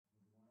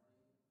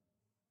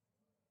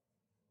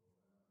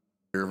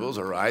nervous,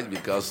 all right,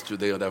 because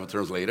today I have a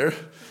translator.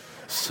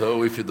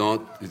 So if you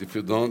don't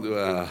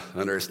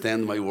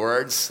understand my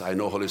words, I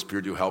know Holy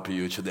Spirit will help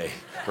you today,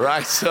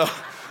 right? So,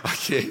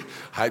 okay,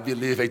 I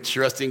believe I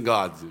trust in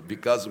God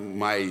because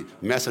my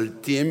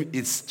message team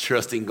is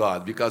trusting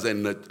God because I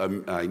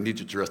need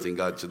to trust in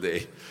God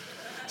today.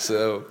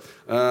 So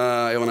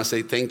I want to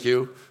say thank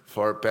you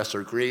for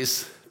Pastor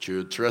Chris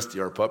to trust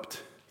your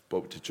puppet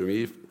to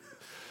me.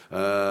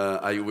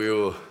 I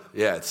will,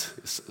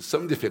 it's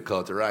some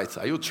difficulty, right?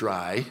 I will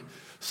try,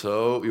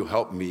 so you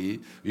help me.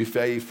 If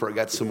I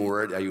forget some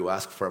word, I will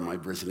ask for my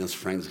Brazilian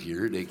friends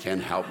here. They can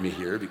help me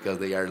here because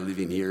they are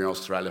living here in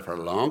Australia for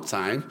a long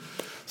time.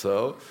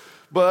 So,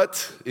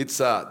 but it's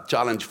a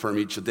challenge for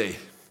me today,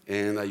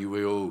 and I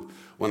will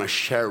want to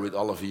share with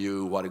all of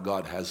you what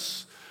God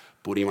has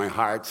put in my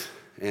heart.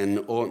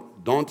 And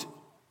don't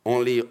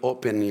only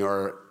open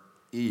your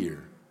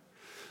ear,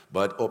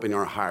 but open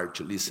your heart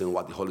to listen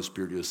what the Holy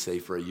Spirit will say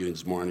for you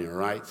this morning, all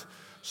right?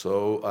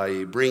 So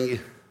I bring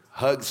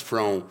hugs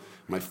from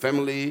my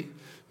family,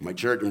 my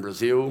church in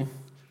Brazil,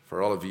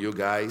 for all of you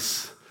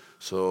guys.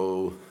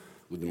 So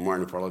good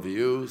morning for all of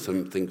you.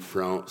 Some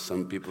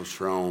people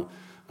from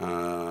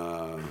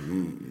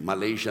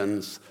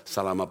Malaysians,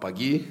 Selamat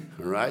pagi,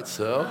 all right?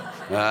 So,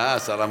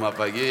 Selamat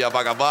pagi,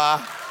 apa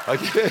kabar?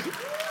 Okay.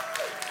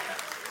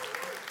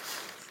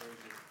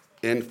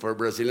 And for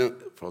Brazilian,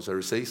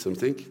 sorry, say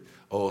something.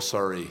 Oh,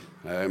 sorry.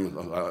 I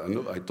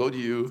told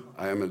you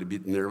I am a little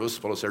bit nervous.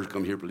 Paulo Sergio,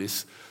 come here,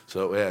 please.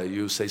 So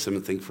you say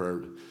something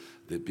for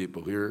the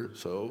people here.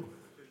 So,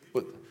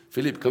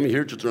 Philip, come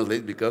here to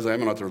translate because I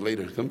am not a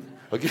translator. Come.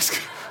 Okay,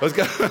 let's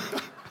go.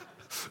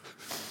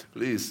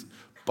 Please.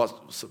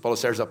 Paulo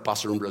Sergio is a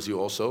pastor in Brazil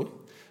also.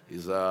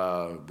 He's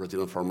a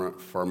Brazilian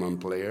former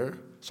player,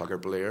 soccer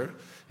player.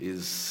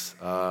 He's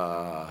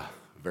a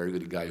very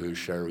good guy who will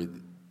share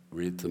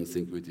read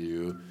something with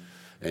you,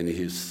 and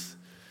his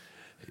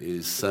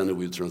son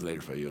will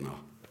translate for you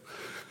now.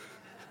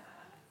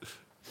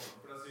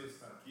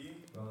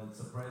 Well,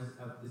 it's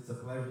a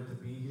pleasure to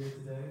be here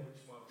today.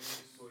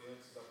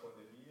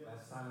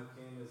 Last time I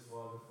came was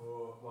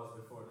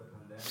before the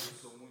pandemic.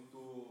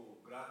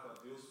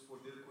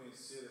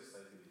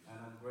 And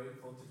I'm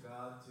grateful to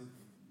God to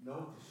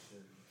know this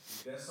church.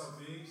 Dessa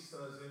vez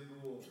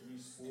trazendo minha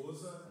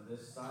esposa. And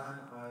this time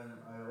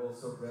I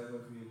also bring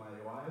with me my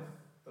wife.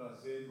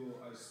 Trazendo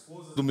a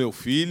esposa do meu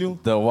filho.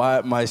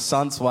 My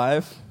son's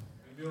wife.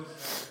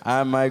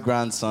 And my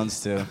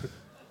grandsons too.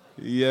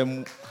 E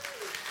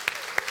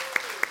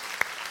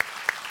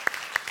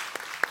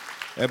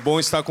é bom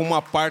estar com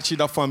uma parte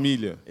da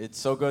família. It's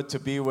so good to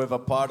be with a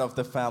part of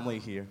the family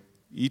here.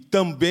 E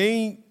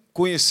também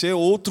conhecer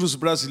outros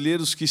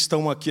brasileiros que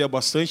estão aqui há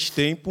bastante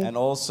tempo. And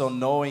also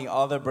knowing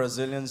other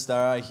Brazilians that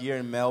are here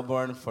in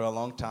Melbourne for a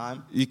long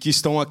time. E que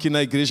estão aqui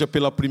na igreja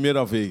pela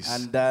primeira vez.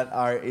 And that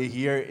are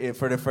here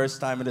for the first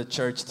time in the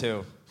church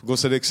too.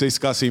 Gostaria que vocês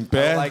ficassem em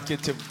pé. I'd like you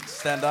to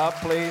stand up,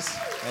 please.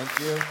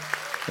 Thank you.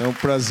 É um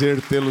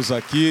prazer tê-los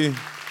aqui.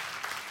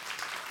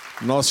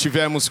 Nós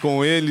estivemos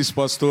com eles,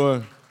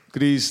 pastor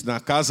Chris, na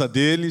casa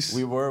deles.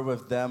 We were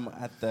with them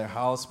at their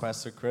house,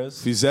 Pastor Chris.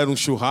 Fizeram um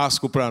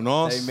churrasco para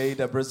nós. They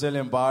made a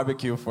Brazilian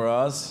barbecue for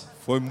us.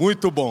 Foi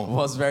muito bom. It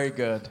was very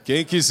good.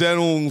 Quem quiser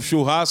um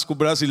churrasco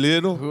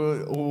brasileiro,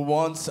 who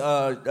wants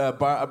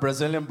a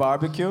Brazilian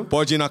barbecue,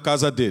 pode ir na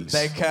casa deles.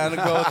 They can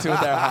go to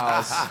their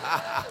house.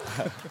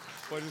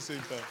 Pode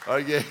sentar.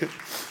 Okay.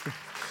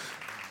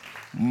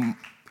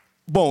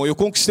 Bom, eu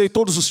conquistei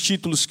todos os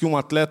títulos que um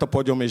atleta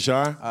pode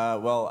almejar.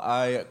 Well,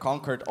 I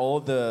conquered all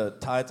the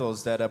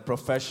titles that a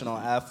professional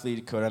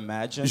athlete could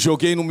imagine.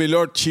 Joguei no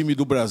melhor time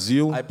do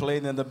Brasil. I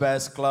played in the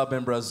best club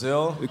in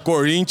Brazil.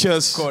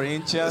 Corinthians.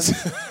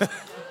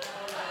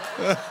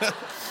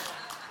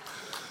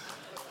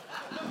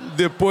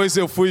 Depois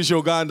eu fui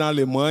jogar na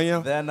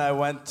Alemanha. Then I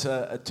went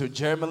to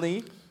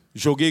Germany.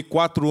 Joguei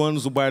 4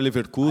 anos no Bayer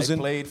Leverkusen. I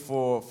played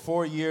for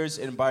 4 years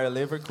in Bayer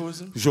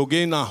Leverkusen.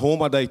 Joguei na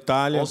Roma da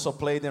Itália. Also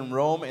played in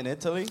Rome in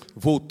Italy.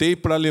 Voltei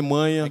para a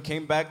Alemanha. I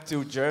came back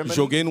to Germany.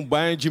 Joguei no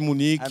Bayern de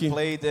Munique. I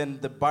played in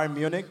the Bayern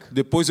Munich.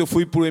 Depois eu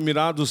fui para os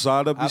Emirados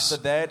Árabes. After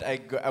that,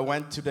 I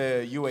went to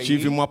the UAE.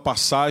 Tive uma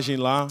passagem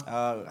lá.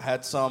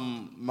 Had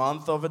some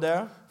month over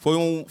there.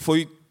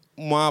 Foi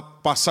uma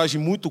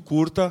passagem muito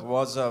curta. It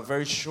was a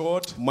very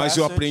short mas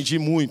eu aprendi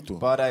muito.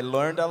 But I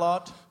learned a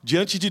lot.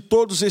 Diante de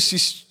todos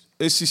esses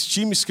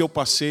times que eu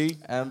passei,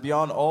 and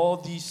beyond all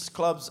these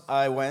clubs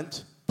I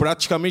went,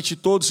 praticamente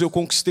todos eu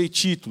conquistei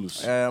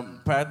títulos.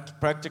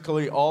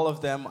 Practically all of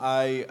them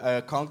I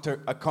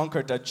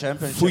conquered a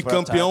championship. Fui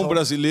campeão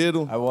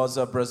brasileiro. I was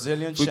a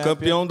Brazilian Fui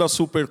campeão da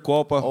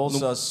Supercopa.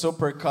 Also a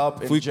Super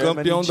Cup in Fui Germany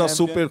campeão da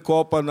champion.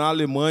 Supercopa na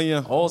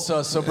Alemanha. Also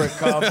a Super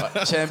Cup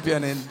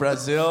champion in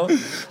Brazil.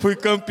 Fui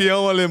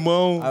campeão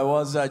alemão. I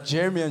was a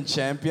German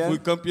champion. Fui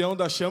campeão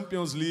da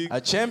Champions League. A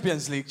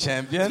Champions League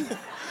champion.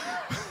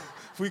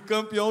 Fui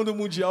campeão do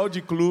Mundial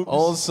de Clubes.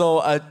 Also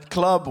a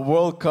Club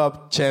World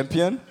Cup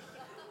champion.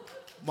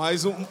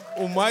 Mas o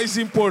mais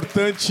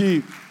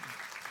importante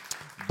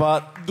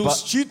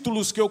dos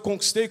títulos que eu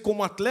conquistei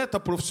como atleta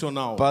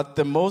profissional But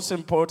the most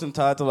important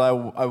title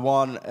I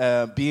won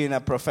being a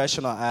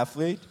professional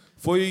athlete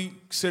foi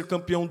ser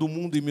campeão do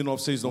mundo em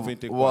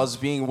 1994. was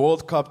being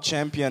World Cup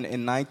champion in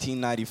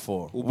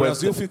 1994. O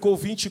Brasil ficou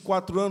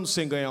 24 anos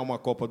sem ganhar uma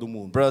Copa do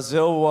Mundo.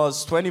 Brazil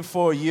was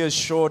 24 years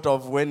short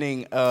of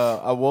winning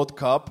a World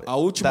Cup. A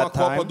última that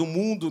Copa time. do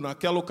Mundo,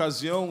 naquela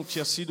ocasião,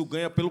 tinha sido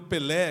ganha pelo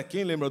Pelé.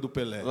 Quem lembra do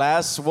Pelé?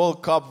 Last World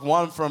Cup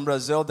won from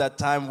Brazil that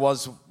time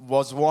was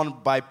won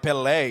by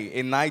Pelé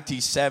in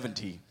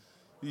 1970.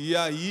 E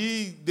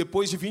aí,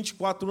 depois de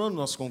 24 anos,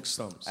 nós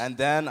conquistamos. And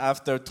then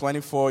after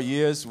 24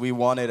 years, we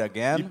won it E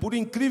again. por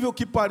incrível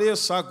que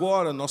pareça,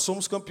 agora, nós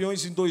somos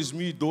campeões em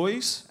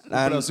 2002. O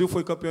Brasil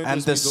foi campeão em And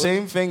the 2002.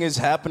 same thing is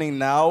happening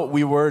now.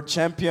 We were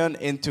champion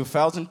in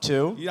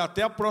 2002. E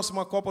até a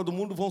próxima Copa do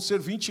Mundo vão ser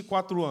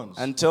 24 anos.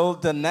 Until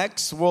the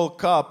next World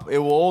Cup, it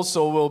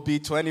will be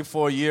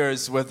 24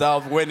 years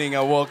without winning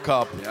a World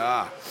Cup.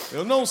 Yeah.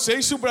 Eu não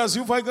sei se o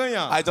Brasil vai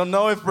ganhar, I don't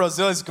know if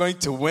Brazil is going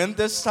to win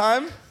this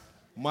time,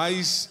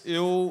 mas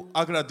eu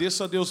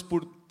agradeço a Deus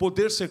por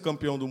poder ser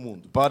campeão do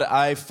mundo. but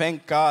I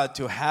thank God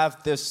to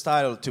have this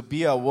title, to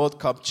be a World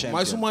Cup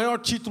Mas o champion. maior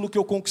título que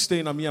eu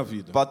conquistei na minha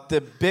vida, But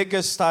the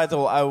biggest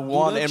title I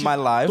won in durante my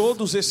life,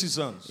 todos esses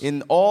anos,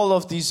 in all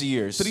of these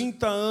years,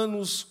 30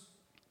 anos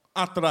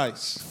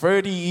atrás,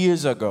 30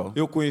 years ago,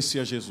 eu conheci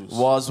a Jesus.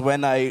 was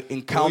when I Eu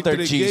encountered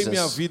entreguei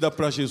minha Jesus. vida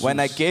para Jesus. When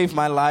I gave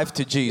my life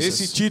to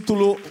Esse Jesus.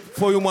 título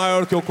foi o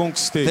maior que eu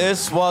conquistei.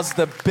 This was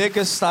the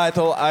biggest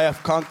title I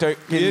have conquered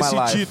E in my esse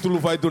life. título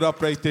vai durar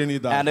para a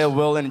eternidade. And it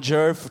will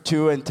endure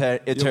to Eu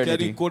quero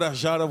eternity.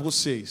 encorajar a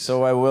vocês.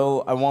 So I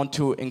want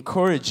to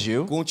encourage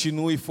you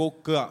Continue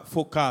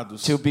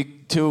focados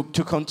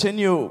to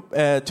continue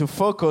to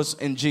focus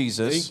in em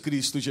Jesus,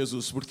 Cristo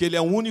Jesus, porque Ele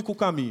é o único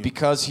caminho.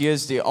 because He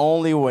is the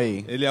only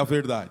way, Ele é a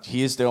verdade.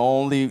 He is the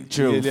only E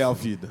truth, Ele é a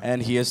vida.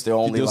 and He is the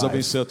only Deus life.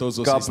 abençoe a todos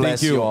vocês. God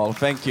bless Thank you. you all.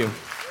 Thank you.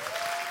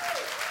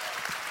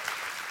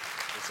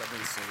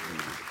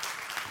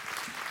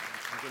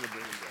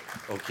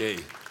 Okay,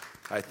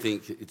 I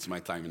think it's my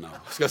time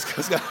now.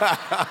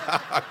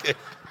 Okay.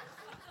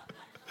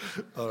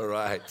 All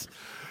right.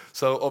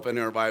 So open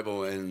your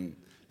Bible in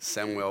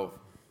Samuel,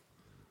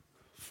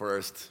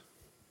 First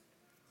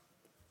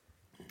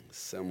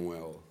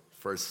Samuel,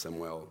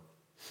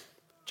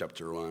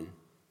 chapter 1,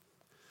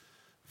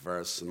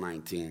 verse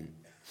 19.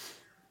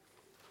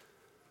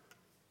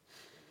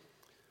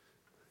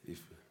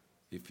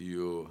 If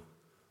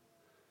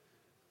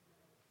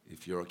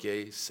you're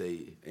okay, say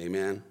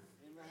amen.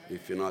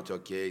 If you're not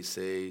okay,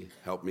 say,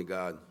 help me,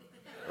 God.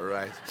 All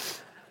right?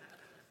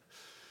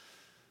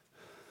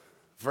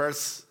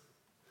 Verse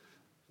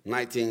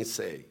 19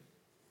 say,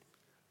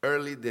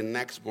 early the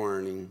next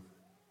morning,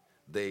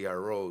 they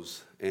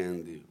arose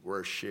and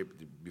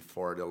worshipped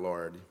before the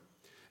Lord,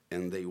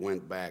 and they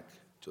went back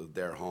to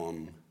their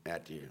home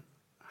at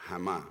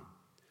Ramah.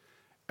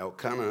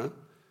 Elkanah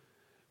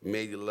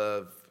made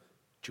love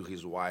to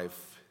his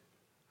wife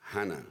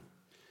Hannah,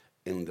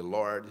 and the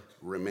Lord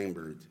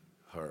remembered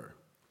her.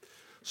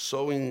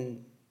 So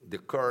in the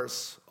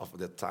course of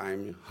the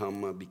time,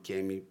 Hannah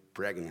became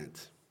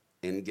pregnant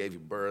and gave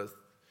birth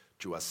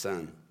to a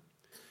son.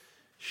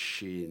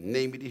 She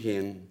named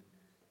him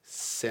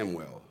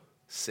Samuel,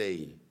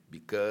 saying,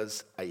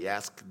 because I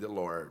asked the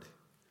Lord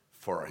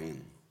for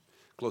him.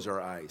 Close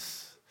your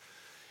eyes.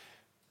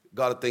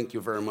 God, thank you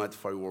very much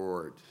for your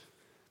word.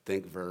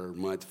 Thank you very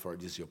much for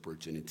this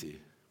opportunity.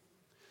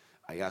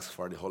 I ask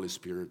for the Holy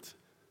Spirit,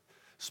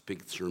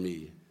 speak through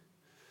me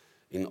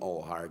in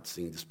all hearts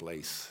in this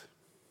place.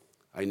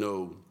 I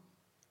know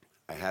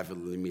I have a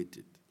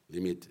limited,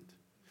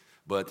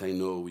 but I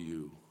know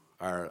you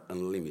are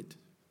unlimited.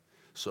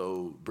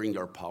 So bring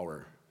your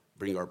power,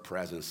 bring your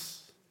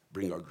presence,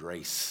 bring your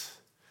grace,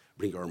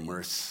 bring your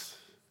mercy.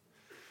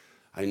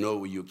 I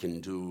know you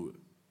can do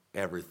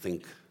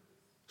everything.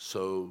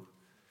 So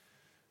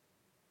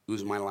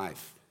use my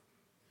life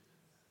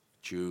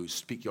to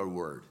speak your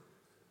word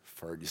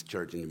for this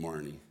church in the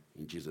morning.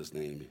 In Jesus'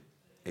 name,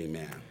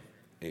 amen.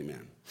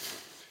 Amen.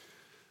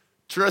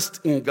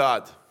 Trust in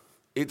God.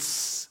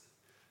 It's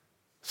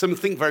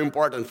something very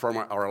important for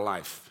our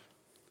life.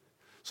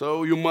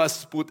 So you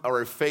must put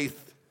our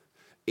faith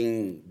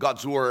in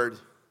God's word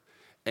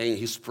and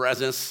his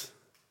presence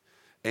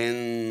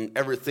and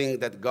everything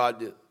that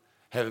God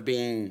have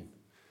been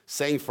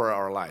saying for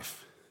our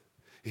life.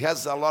 He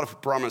has a lot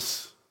of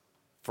promise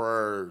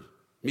for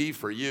me,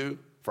 for you,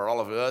 for all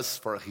of us,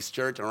 for his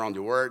church around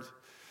the world.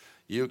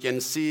 You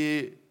can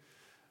see,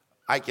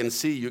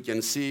 you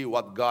can see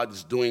what God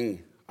is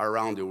doing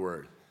around the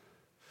world.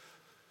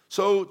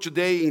 So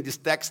today in this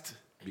text,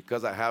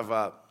 because I have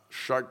a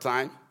short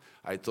time,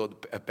 I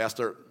told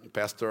Pastor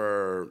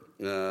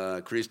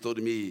Chris told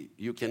me,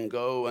 you can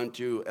go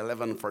until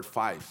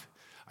 11:45.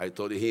 I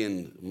told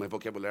him, my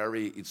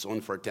vocabulary, it's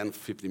only for 10,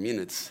 15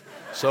 minutes.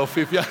 So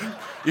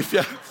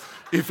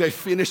if I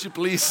finish,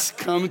 please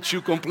come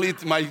to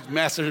complete my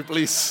message,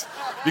 please.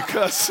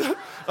 Because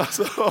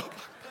so,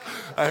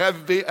 I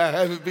have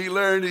been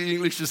learning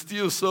English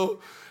still, so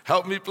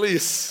Help me,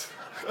 please.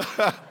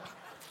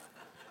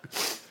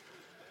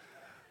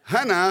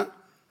 Hannah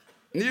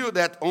knew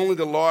that only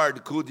the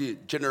Lord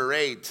could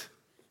generate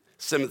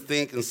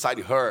something inside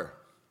her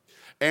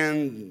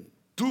and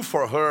do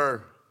for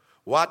her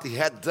what he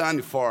had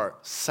done for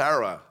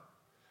Sarah,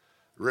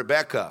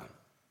 Rebecca,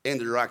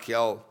 and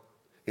Raquel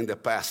in the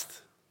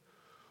past,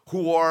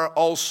 who were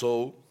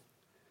also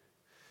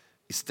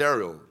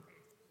sterile.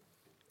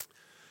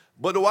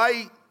 But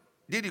why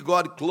did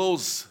God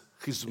close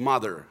his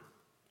mother?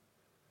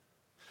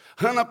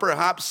 Hannah,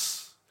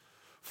 perhaps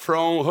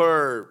from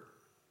her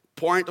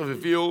point of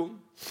view,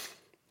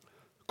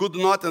 could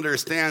not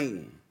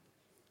understand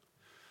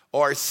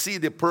or see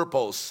the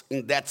purpose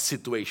in that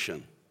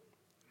situation.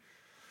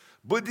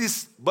 But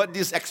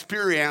this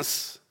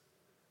experience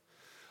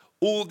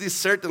would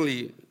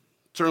certainly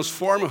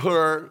transform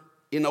her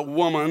in a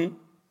woman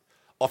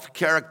of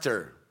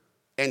character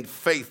and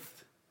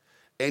faith,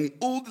 and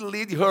would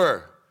lead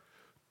her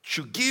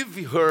to give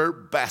her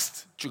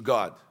best to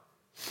God.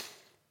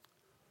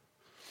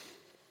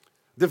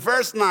 The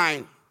verse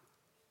 9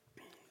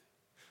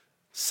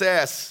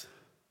 says,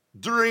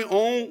 during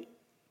one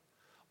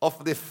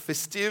of the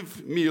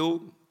festive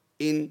meal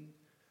in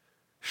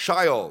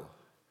Shiloh,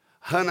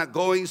 Hannah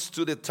goes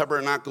to the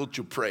tabernacle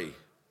to pray.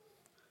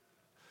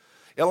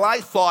 Eli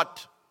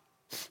thought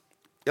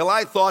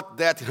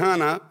that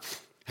Hannah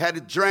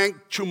had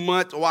drank too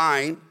much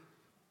wine,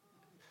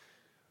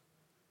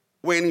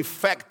 when in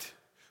fact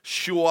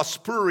she was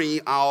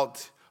pouring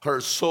out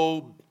her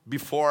soul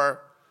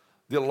before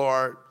the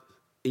Lord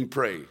in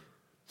prayer.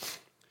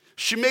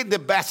 She made the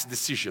best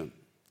decision.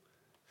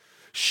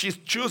 She's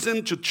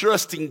chosen to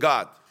trust in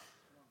God.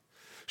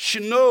 She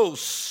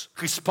knows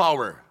his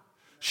power.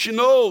 She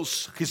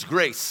knows his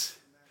grace.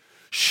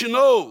 She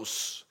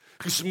knows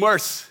his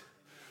mercy.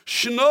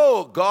 She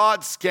knows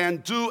God can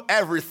do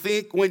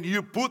everything when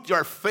you put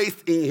your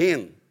faith in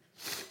him.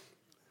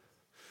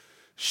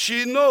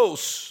 She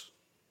knows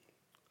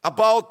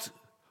about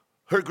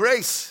her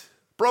grace.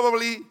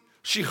 Probably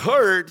she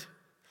heard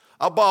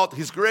about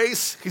his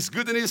grace, his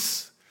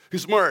goodness,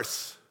 his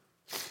mercy.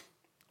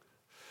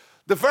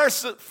 The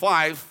verse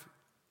 5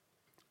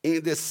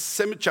 in the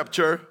same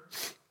chapter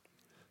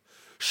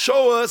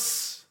show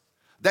us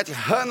that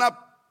Hannah's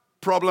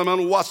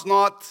problem was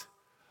not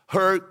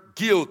her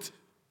guilt,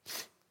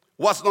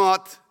 was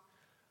not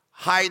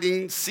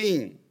hiding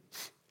sin,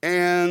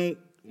 and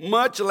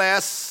much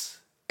less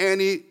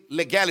any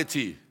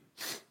legality.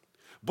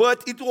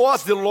 But it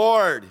was the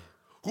Lord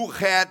who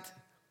had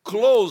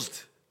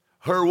closed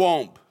her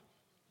womb.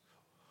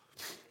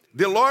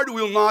 The Lord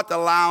will not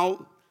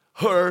allow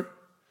her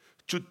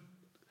to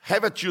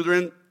have a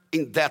children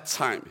in that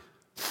time.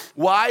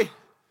 Why?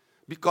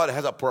 Because it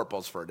has a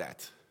purpose for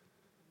that.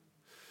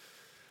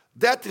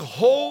 That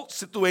whole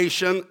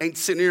situation and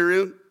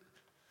scenario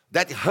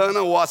that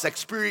Hannah was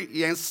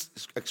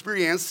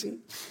experiencing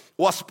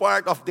was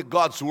part of the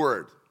God's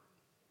word.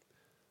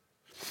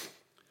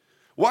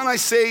 When I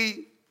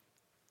say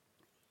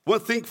one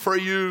thing for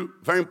you,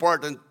 very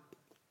important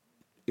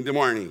in the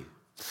morning,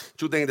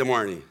 today in the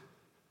morning.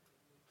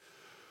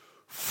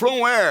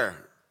 From where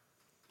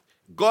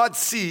God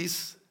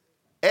sees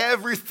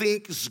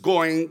everything is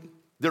going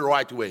the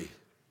right way.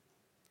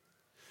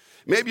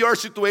 Maybe your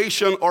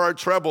situation or our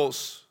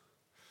troubles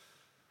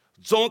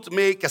don't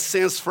make a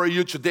sense for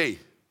you today.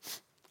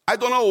 I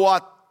don't know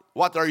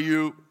what are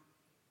you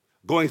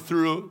going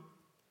through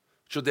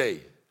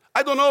today.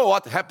 I don't know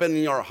what happened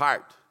in your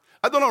heart.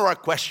 I don't know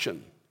what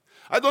question.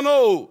 I don't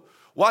know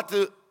what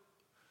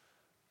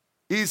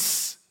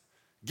is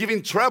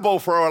giving trouble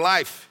for our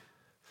life.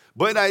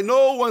 But I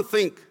know one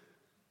thing,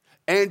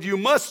 and you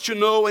must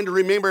know and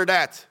remember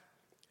that.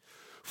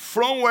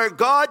 From where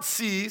God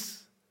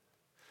sees,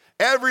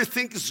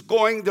 everything is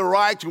going the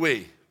right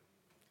way.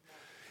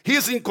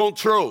 He's in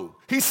control.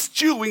 He's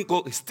still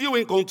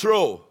in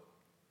control.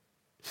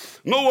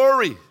 No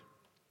worry.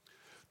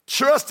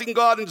 Trust in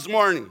God this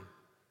morning.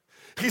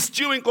 He's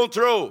still in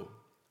control.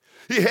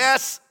 He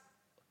has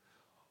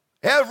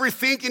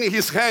everything in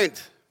his hand.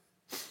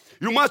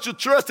 You must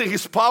trust in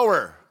his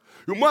power.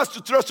 You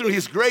must trust in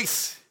his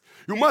grace.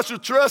 You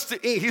must trust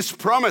in his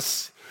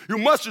promise. You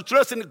must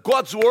trust in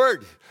God's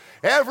word.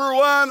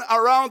 Everyone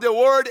around the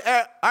world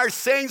are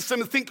saying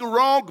something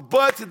wrong,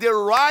 but the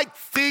right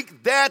thing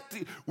that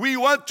we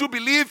want to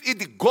believe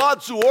in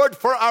God's word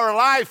for our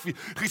life.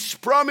 His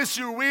promise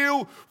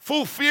will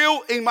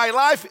fulfill in my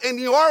life and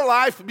in your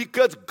life,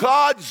 because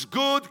God is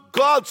good,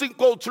 God's in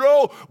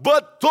control.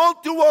 But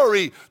don't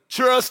worry,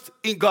 trust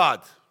in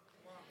God.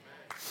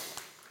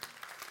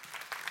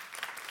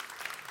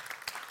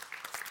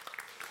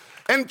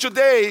 And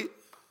today,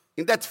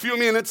 in that few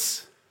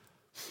minutes,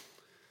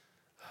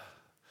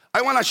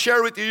 I want to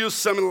share with you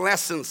some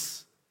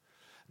lessons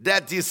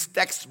that this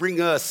text brings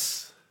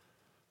us.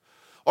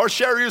 Or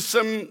share you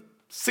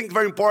something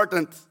very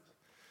important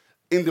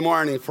in the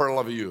morning for all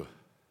of you.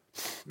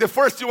 The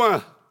first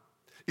one,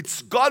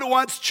 it's God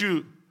wants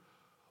to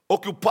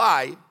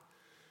occupy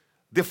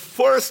the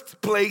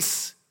first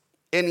place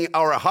in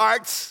our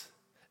hearts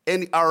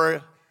and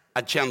our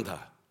agenda.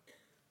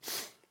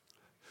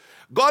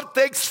 God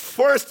takes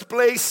first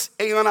place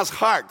in Anna's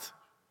heart,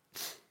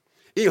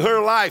 in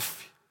her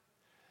life,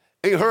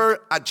 in her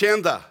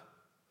agenda.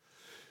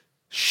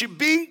 She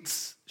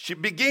begins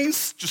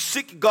to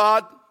seek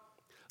God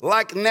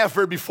like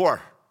never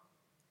before.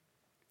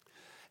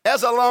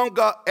 As long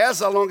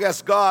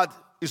as God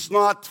is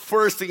not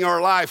first in our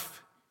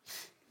life,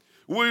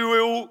 we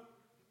will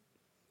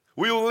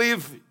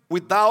live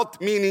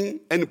without meaning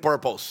and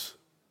purpose.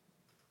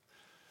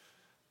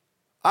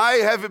 I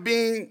have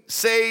been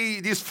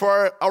saying this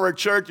for our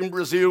church in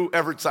Brazil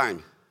every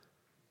time.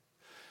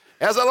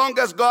 As long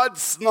as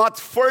God's not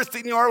first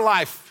in your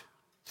life,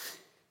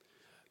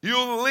 you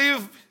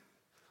live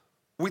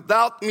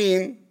without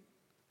meaning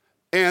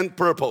and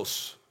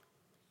purpose.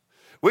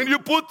 When you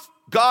put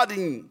God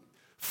in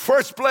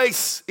first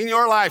place in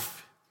your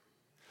life,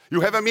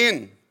 you have a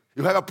meaning,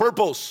 you have a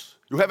purpose,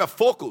 you have a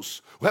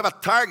focus, you have a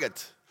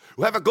target,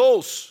 you have a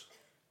goals.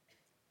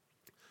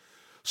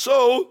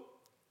 So,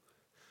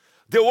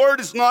 the world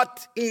is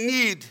not in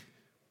need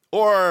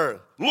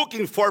or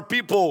looking for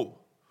people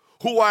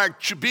who are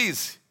too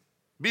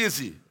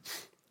busy,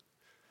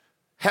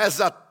 has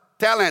a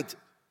talent,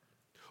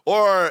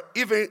 or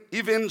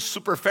even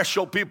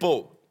superficial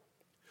people.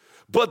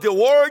 But the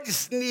world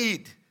is in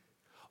need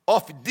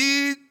of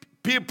deep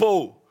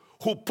people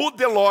who put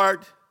the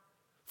Lord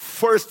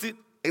first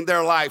in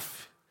their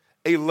life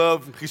and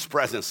love His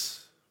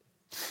presence.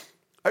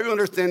 Are you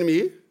understanding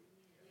me?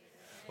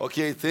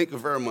 Okay, thank you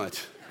very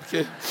much.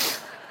 Okay.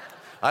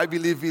 I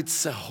believe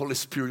it's the Holy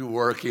Spirit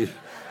working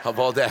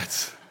about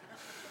that.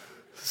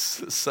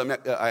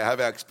 I have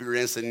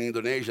experience in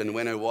Indonesia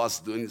when I was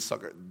doing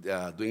soccer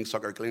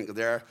clinic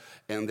there,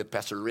 and the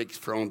Pastor Rick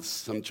from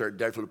some church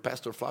there told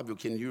Pastor Fabio,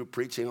 can you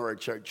preach in our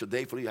church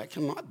today? I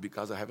cannot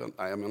because I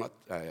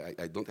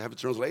don't have a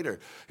translator.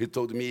 He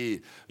told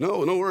me,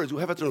 no worries, you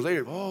have a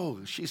translator.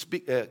 Oh, she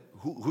speak.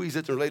 Who is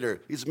the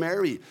translator? It's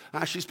Mary.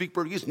 She speak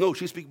Portuguese. No,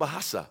 she speak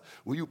Bahasa.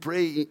 Will you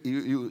pray?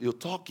 You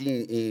talk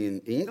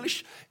in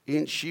English,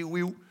 and she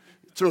will.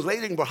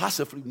 Translating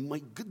Bahasa, my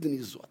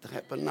goodness, what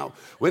happened now?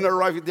 When I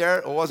arrived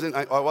there, I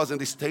was on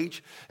the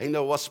stage, and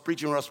I was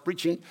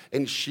preaching,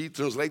 and she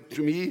translated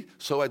to me,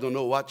 so I don't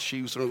know what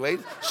she was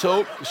translating.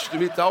 So,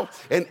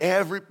 and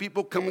every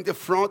people come in the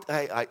front,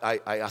 I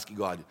ask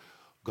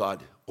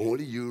God,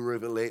 only you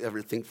revelate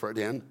everything for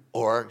them,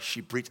 or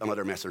she preached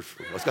another message.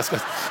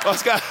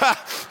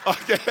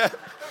 Okay,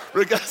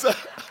 because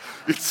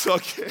it's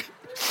okay.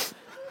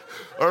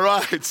 All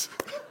right.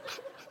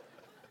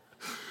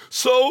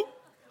 So,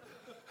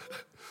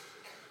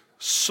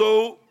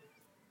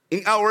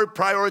 in our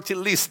priority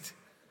list,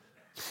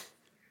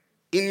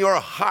 in your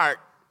heart,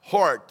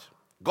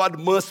 God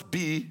must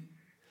be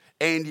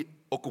and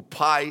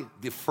occupy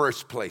the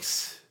first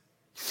place.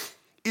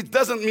 It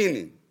doesn't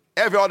mean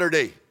every other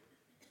day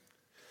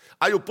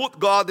I will put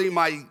God in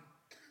my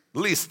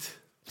list,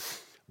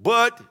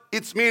 but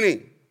it's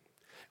meaning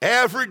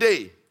every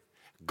day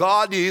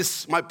God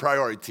is my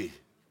priority.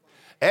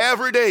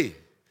 Every day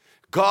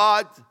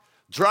God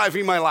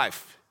driving my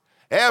life.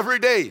 Every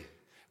day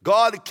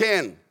God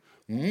can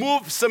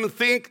move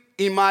something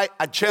in my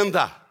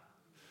agenda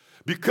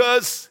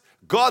because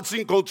God's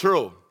in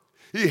control.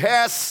 He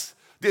has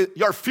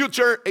your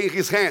future in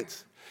His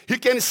hands. He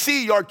can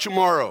see your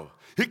tomorrow.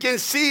 He can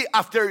see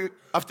after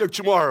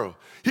tomorrow.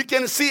 He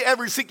can see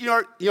everything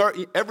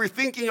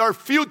in your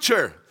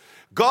future.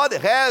 God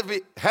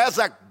has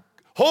a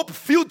hope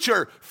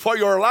future for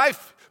your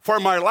life, for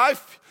my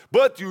life,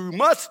 but you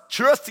must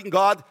trust in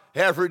God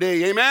every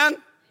day. Amen?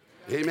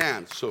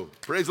 Amen. So,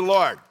 praise the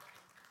Lord.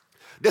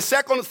 The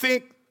second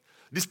thing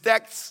this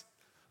text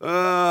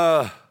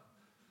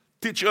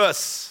teach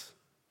us,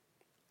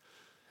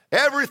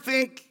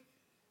 everything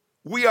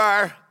we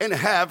are and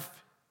have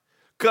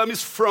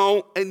comes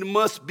from and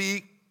must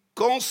be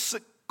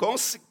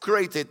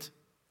consecrated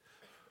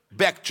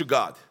back to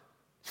God.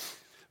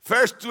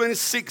 Verse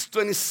 26,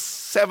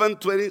 27,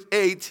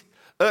 28,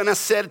 Anna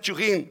said to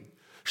him,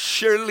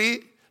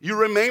 surely you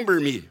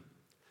remember me.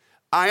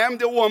 I am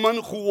the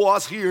woman who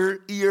was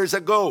here years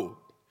ago,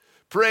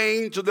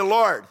 praying to the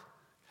Lord.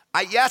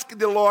 I asked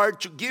the Lord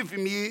to give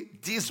me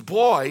this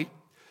boy,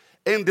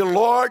 and the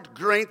Lord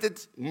granted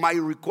my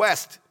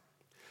request.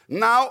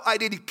 Now I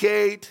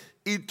dedicate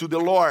it to the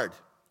Lord.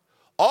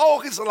 All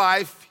his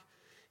life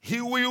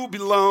he will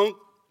belong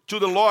to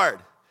the Lord.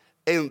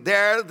 And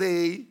there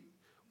they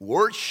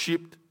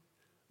worshipped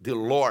the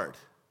Lord.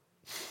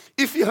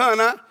 If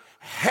Hannah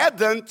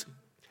hadn't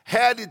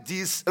had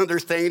this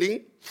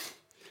understanding,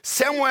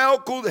 Samuel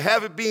could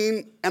have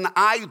been an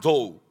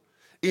idol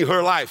in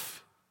her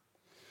life.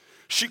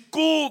 She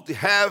could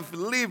have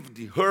lived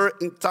her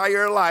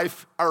entire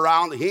life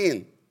around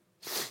him.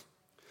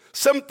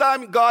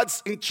 Sometimes God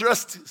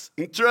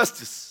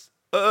entrusts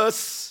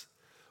us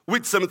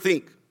with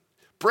something,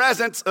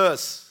 presents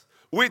us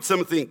with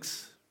some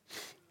things,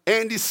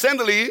 and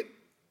suddenly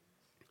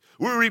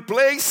we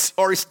replace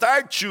or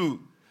start to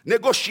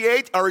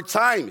negotiate our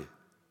time,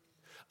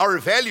 our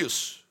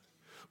values.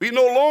 We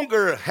no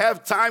longer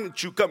have time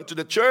to come to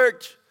the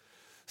church,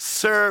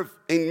 serve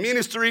in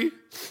ministry,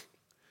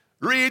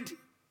 read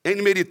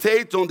and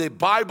meditate on the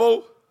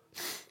Bible,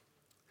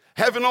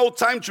 have no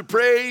time to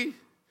pray,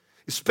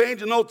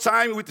 spend no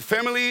time with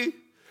family.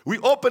 We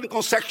open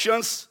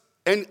concessions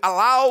and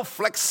allow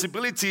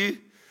flexibility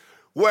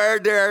where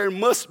there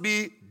must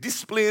be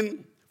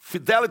discipline,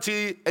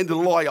 fidelity, and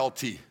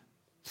loyalty.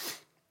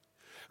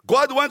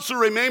 God wants to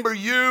remember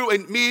you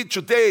and me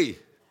today,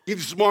 in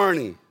this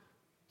morning.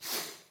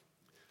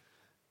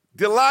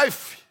 The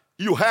life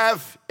you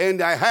have and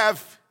I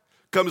have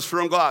comes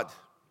from God.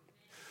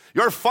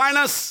 Your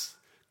finance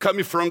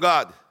comes from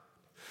God.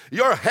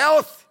 Your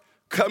health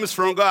comes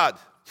from God.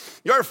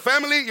 Your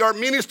family, your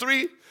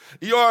ministry,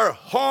 your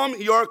home,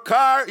 your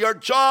car, your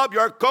job,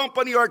 your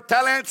company, your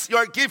talents,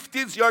 your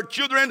giftings, your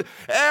children,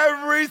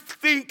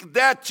 everything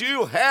that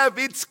you have,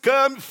 it's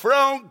come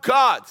from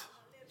God.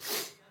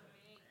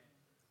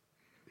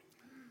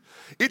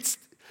 It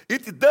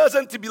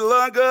doesn't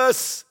belong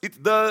us,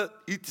 it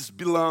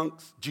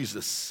belongs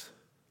Jesus.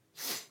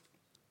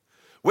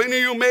 When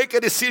you make a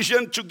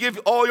decision to give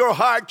all your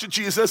heart to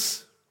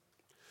Jesus,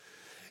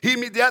 He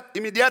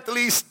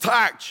immediately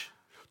starts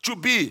to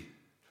be,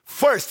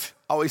 first,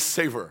 our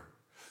Savior.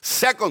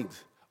 Second,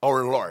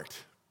 our Lord.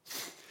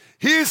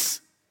 He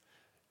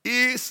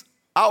is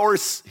our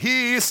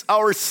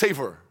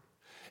Savior,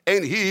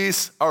 and He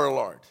is our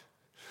Lord.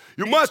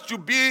 You must to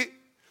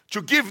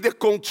give the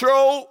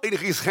control in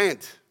His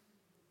hand.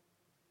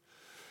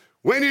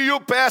 When you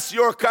pass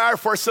your car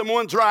for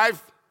someone to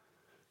drive,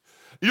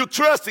 you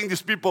trust in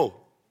these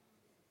people.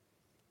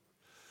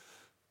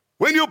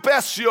 When you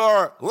pass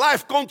your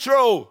life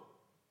control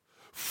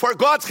for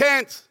God's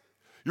hand,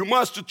 you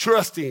must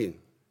trust in Him.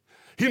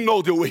 He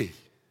knows the way.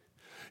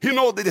 He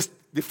knows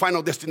the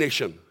final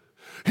destination.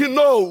 He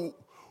knows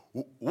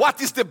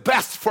what is the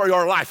best for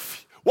your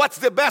life. What's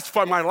the best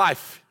for my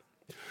life?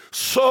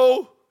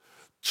 So,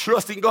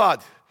 trust in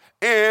God.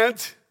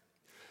 And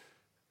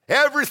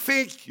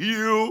everything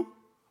you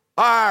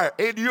are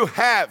and you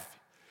have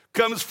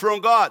comes from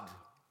God.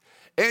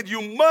 And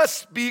you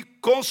must be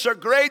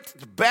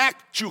consecrated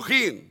back to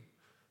Him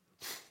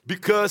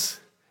because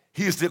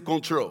He's the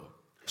control.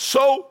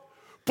 So,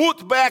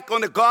 put back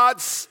on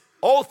God's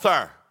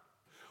altar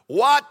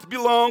what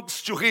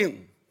belongs to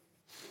Him.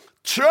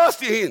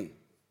 Trust in Him.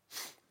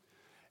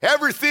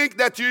 Everything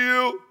that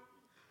you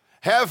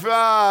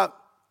have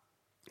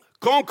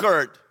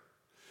conquered,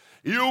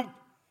 you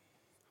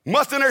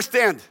must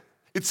understand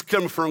it's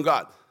coming from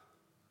God.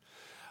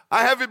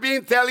 I have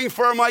been telling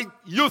for my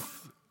youth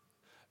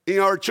in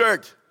our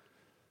church.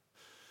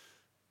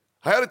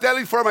 I have been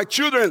telling for my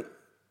children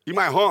in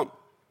my home.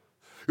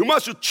 You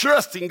must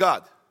trust in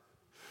God.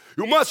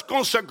 You must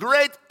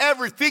consecrate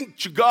everything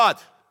to God.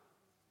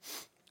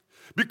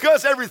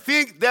 Because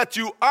everything that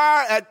you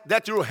are and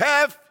that you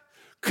have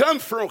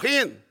comes from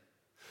Him.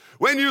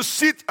 When you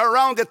sit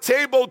around the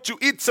table to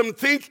eat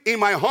something in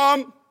my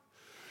home,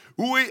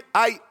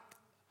 I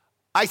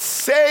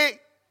say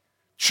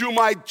to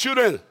my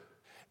children,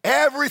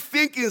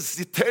 everything is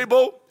the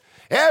table,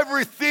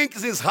 everything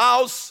is His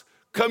house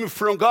coming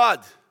from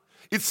God.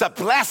 It's a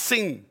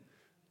blessing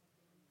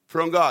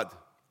from God.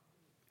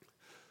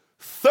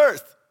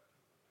 Third,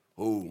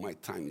 oh, my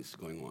time is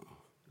going on.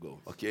 Go,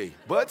 okay.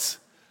 But,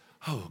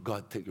 oh,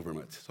 God, thank you very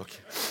much.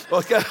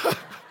 Okay.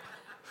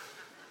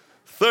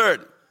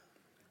 Third,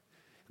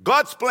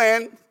 God's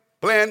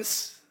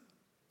plans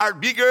are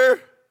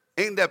bigger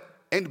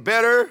and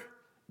better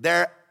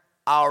than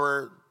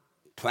our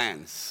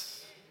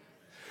plans.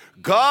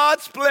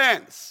 God's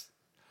plans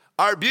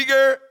are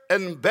bigger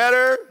and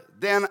better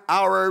than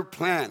our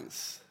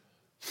plans.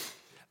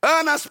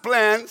 Hannah's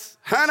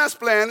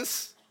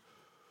plans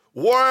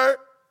were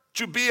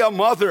to be a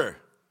mother.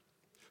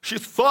 She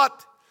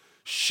thought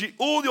she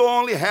would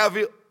only have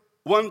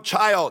one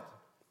child.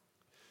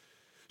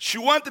 She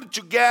wanted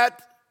to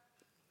get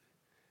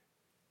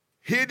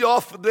rid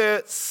of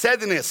the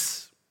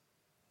sadness,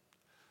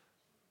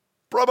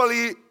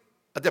 probably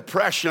a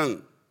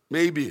depression,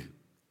 maybe.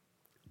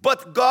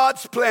 But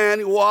God's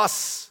plan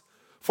was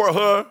for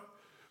her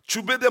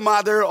to be the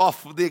mother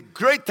of the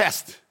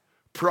greatest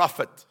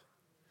prophet,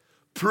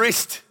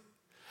 priest,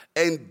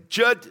 and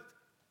judge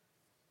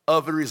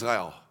of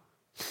Israel.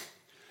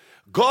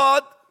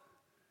 God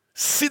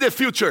see the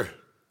future.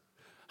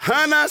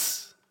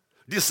 Hannah's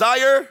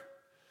desire,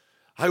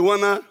 I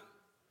want to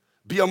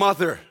be a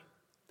mother.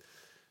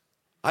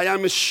 I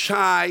am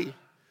shy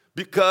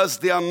because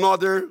the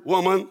another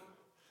woman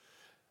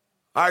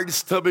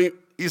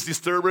is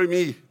disturbing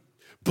me.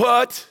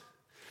 But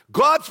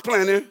God's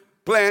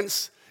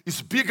plans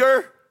is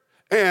bigger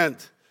and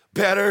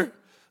better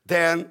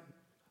than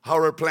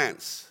our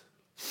plans.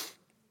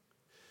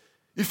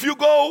 If you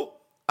go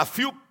a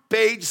few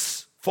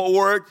pages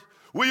forward,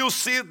 we will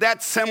see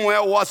that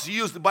Samuel was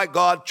used by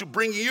God to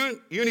bring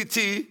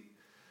unity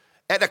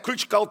at a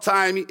critical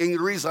time in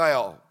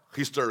Israel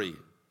history,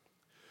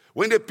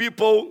 when the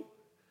people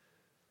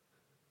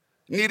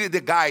needed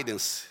the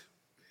guidance.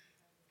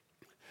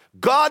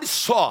 God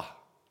saw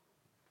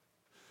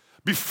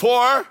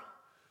before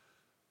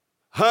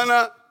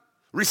Hannah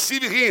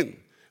receiving.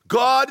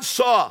 God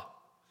saw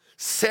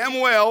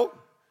Samuel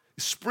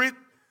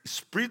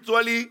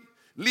spiritually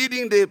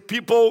leading the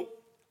people,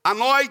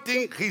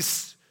 anointing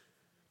his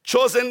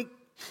chosen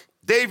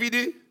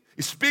David,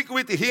 speak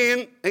with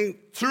him and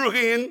through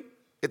him,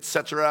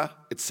 etc.,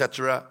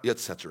 etc.,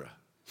 etc.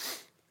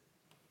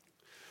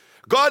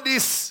 God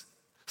is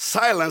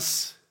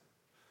silence,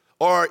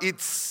 or it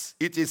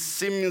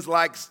seems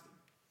like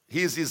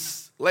he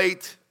is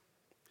late.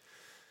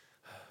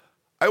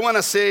 I want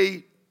to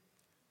say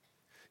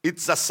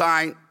it's a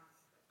sign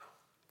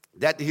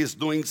that he's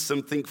doing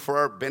something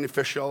for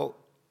beneficial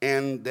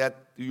and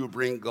that you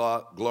bring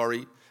God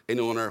glory and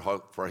honor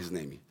for his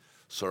name.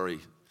 Sorry.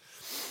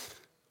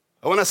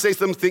 I want to say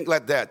something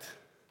like that.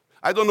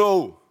 I don't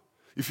know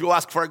if you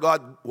ask for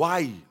God,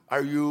 why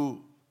are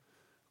you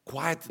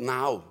quiet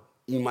now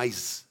in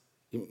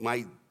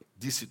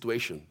this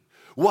situation?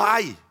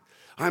 Why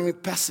I'm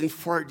passing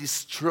for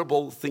these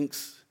trouble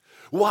things?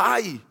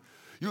 Why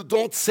you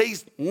don't say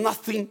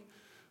nothing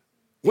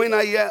when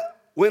I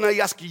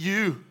ask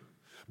you?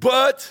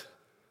 But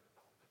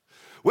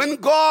when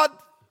God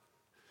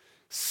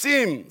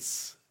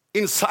seems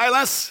in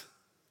silence,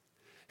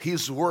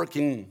 he's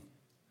working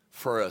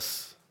for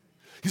us.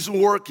 He's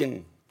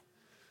working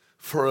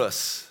for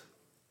us.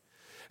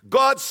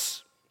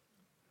 God's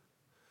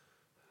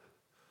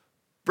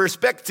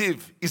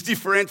perspective is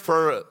different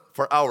for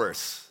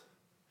ours.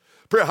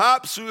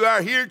 Perhaps we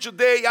are here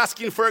today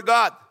asking for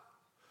God,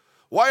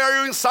 why are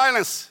you in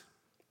silence?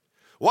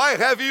 Why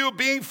have you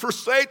been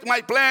frustrating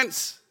my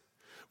plans?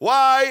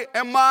 Why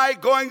am I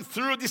going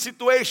through this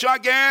situation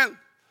again?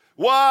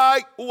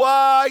 Why,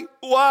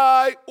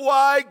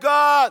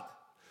 God?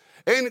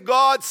 And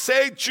God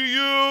said to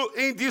you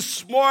in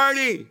this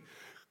morning,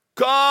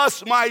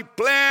 because my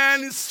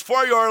plans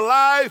for your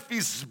life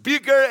is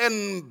bigger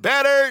and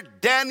better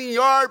than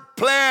your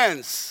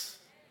plans.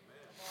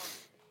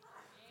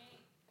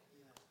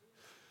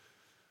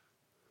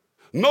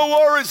 No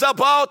worries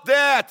about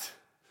that.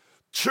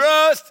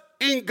 Trust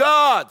in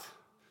God,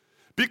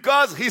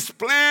 because his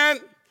plan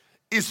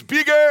is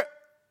bigger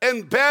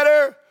and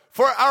better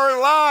for our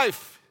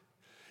life.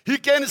 He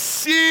can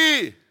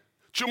see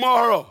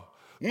tomorrow.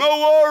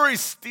 No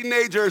worries,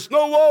 teenagers.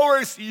 No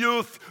worries,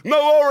 youth.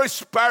 No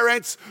worries,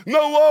 parents.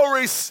 No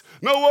worries,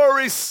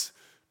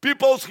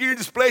 people here in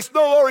this place.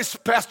 No worries,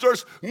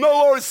 pastors.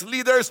 No worries,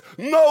 leaders.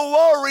 No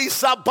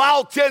worries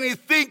about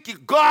anything.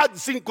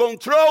 God's in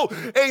control,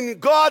 and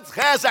God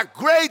has a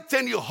great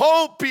and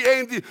hope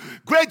and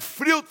great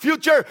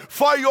future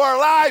for your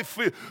life.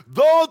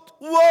 Don't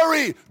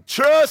worry.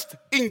 Trust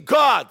in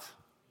God.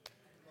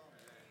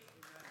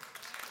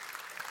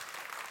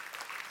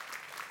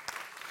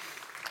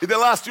 In the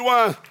last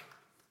one,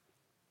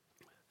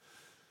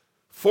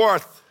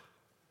 fourth,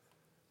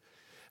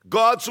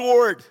 God's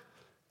word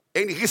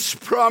and his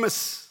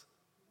promise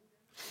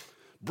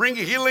bring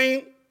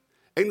healing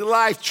and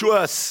life to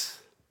us.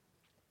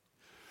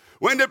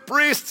 When the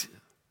priest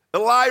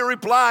Eli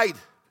replied,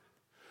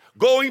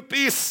 go in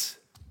peace,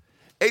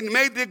 and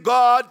may the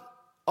God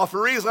of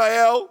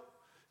Israel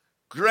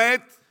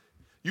grant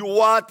you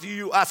what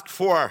you ask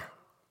for.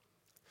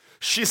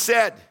 She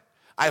said,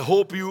 I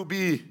hope you will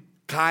be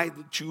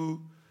kind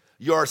to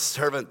your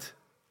servant.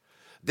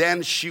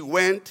 Then she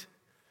went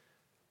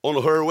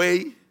on her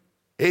way,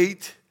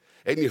 ate,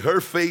 and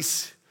her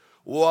face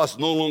was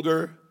no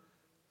longer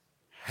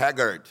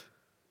haggard.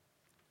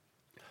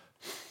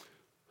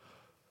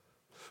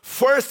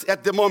 First,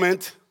 at the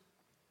moment,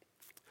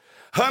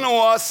 Hannah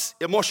was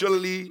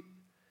emotionally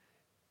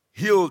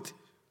healed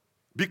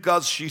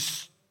because she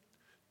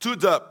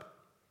stood up,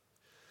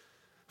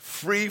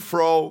 free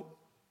from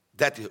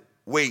that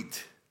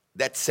weight,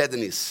 that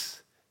sadness,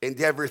 and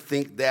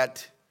everything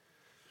that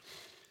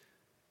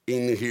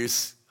in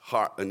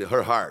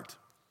her heart.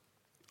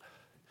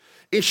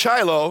 In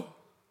Shiloh,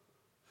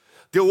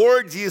 the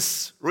word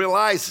is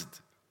realized.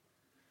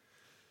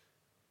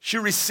 She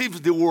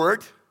received the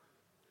word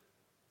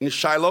in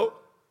Shiloh,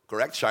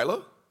 correct?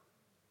 Shiloh?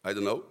 I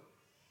don't know.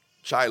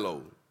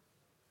 Shiloh.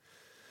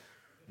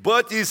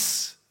 But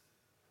it's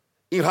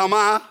in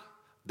Ramah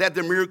that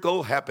the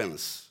miracle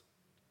happens.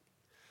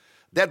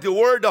 That the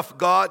word of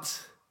God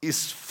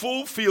is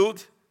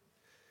fulfilled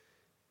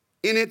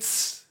in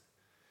its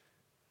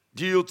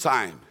due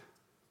time.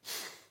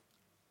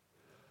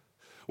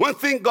 One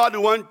thing God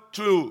wants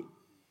to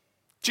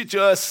teach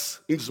us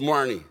in this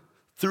morning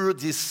through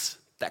this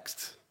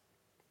text.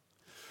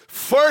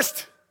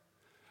 First,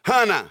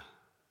 Hannah,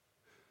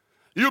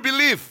 you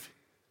believe.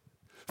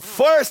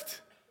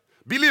 First,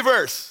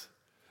 believers,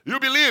 you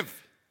believe.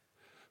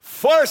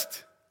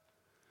 First,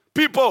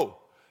 people,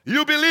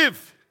 you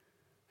believe.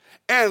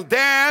 And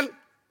then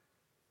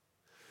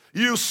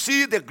you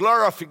see the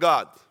glory of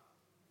God.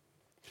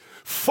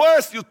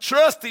 First, you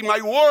trust in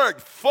my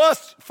word.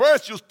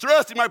 First, you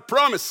trust in my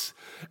promise.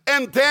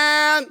 And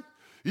then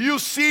you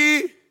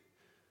see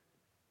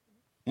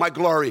my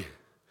glory.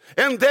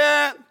 And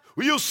then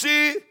you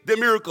see the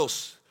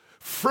miracles.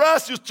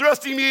 First, you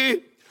trust in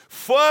me.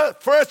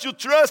 First, you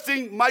trust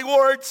in my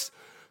words.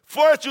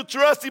 First, you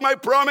trust in my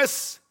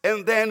promise,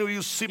 and then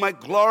you see my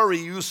glory,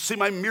 you see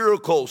my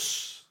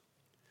miracles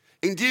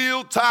in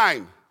due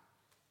time.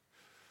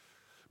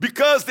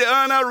 Because the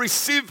Anna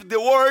received the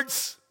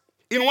words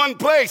in one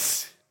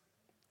place,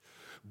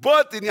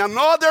 but in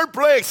another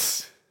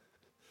place,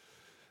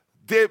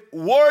 the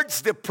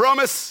words, the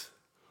promise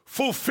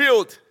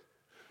fulfilled.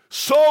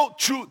 So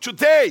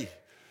today,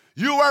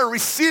 you are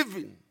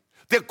receiving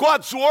the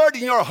God's word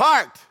in your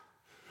heart,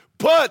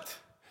 but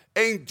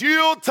in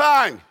due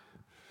time,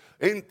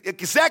 in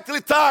exactly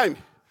time,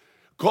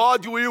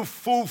 God will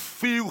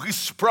fulfill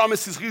His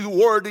promises, His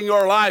word in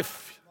your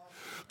life.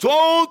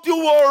 Don't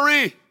you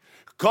worry.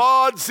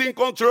 God's in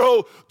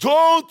control.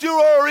 Don't you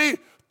worry.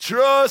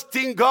 Trust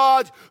in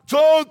God.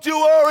 Don't you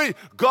worry.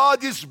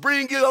 God is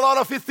bringing a lot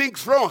of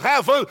things from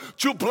heaven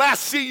to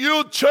bless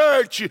you,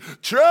 church.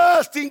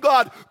 Trust in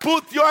God.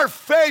 Put your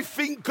faith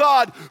in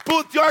God.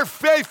 Put your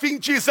faith in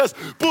Jesus.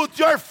 Put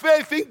your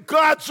faith in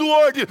God's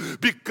word.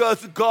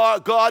 Because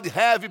God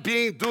have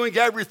been doing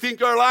everything in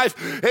your life.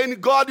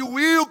 And God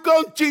will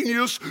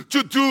continue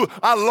to do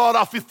a lot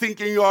of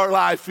things in your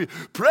life.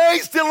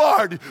 Praise the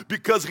Lord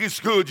because He's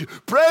good.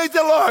 Praise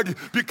the Lord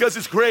because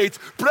He's great.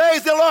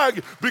 Praise the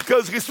Lord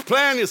because His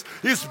plan is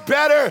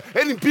better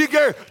and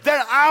bigger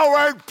than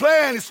our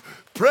plans.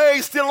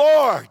 Praise the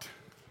Lord.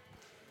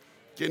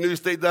 Can you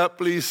stay up,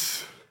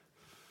 please?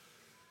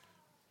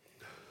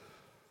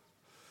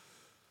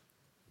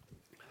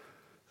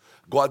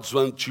 God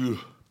wants to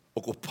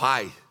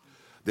occupy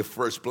the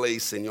first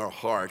place in your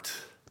heart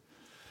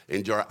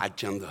and your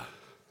agenda.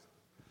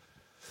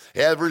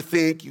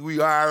 Everything we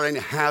are and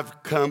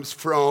have comes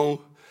from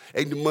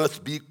and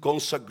must be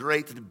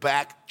consecrated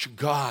back to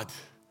God.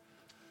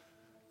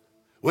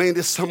 When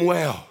the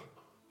Samuel,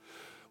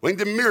 when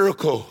the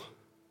miracle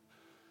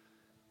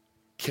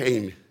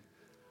came,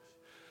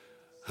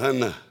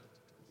 Hannah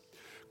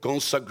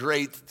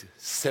consecrated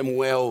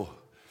Samuel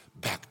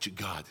back to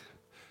God.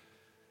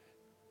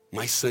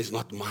 My son is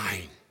not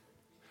mine.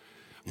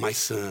 My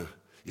son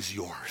is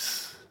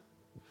yours.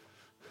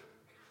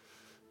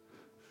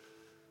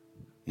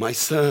 My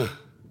son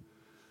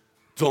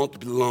don't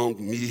belong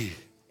to me.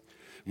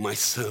 My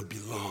son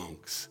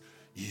belongs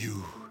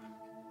you.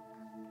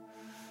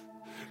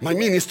 My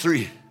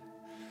ministry,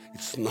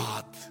 it's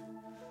not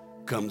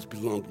comes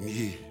belong to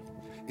me.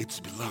 It's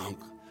belong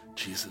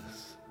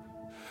Jesus.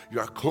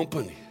 Your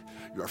company,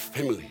 your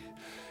family,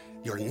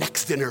 your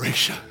next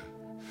generation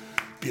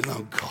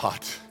belong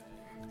God.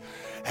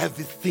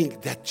 Everything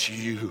that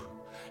you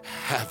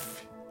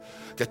have,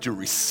 that you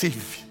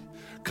receive,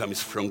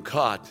 comes from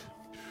God.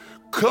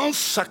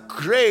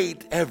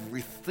 Consecrate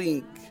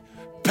everything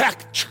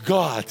back to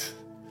God.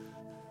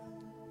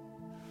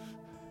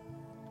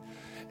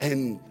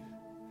 And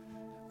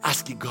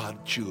ask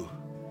God to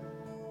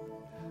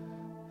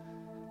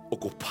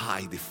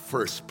occupy the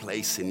first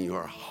place in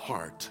your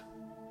heart,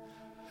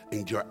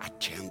 in your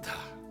agenda.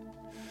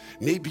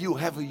 Maybe you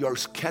have your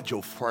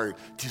schedule for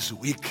this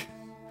week.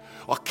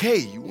 Okay,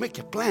 you make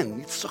a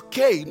plan. It's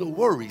okay, no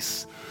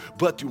worries.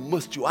 But you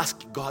must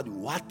ask God,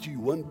 what do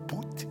you want to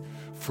put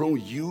from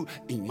you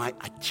in my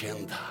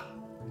agenda?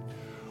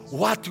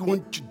 What do you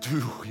want to do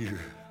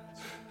here?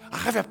 I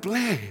have a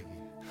plan.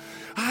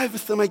 I have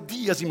some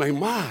ideas in my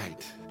mind.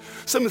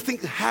 Something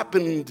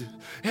happened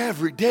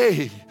every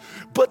day.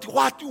 But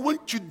what do you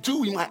want to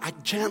do in my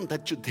agenda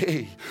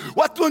today?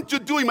 What do you want to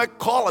do in my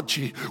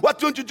college? What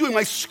do you want to do in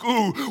my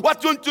school?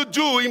 What do you want to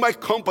do in my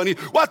company?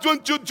 What do you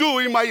want to do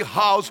in my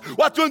house?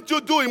 What do you want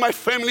to do in my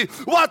family?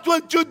 What do you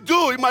want to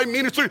do in my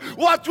ministry?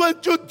 What do you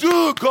want to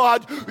do,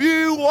 God?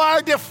 You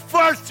are the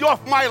first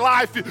of my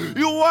life.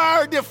 You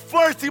are the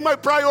first in my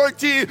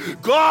priority.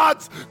 God,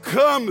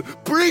 come,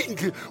 bring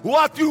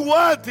what you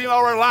want in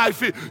our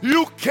life.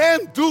 You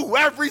can do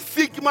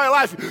everything in my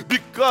life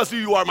because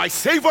you are my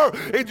Savior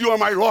and you are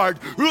my Lord.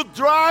 You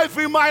drive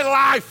in my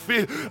life.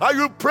 I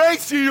will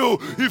praise you.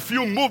 If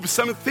you move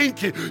something,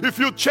 if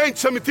you change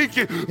something,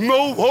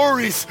 no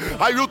worries.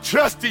 I will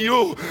trust in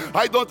you.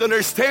 I don't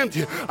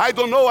understand. I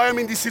don't know I am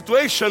in this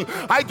situation.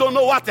 I don't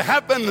know what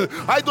happened.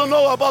 I don't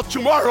know about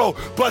tomorrow.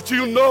 But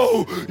you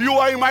know you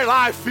are in my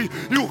life.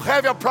 You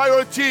have a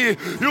priority.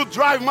 You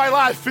drive my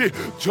life.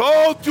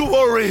 Don't you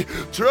worry.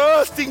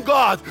 Trust in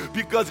God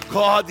because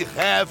God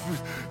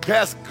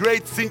has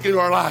great things in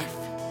your life.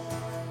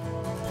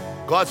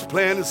 God's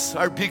plans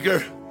are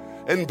bigger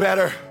and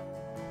better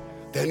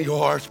than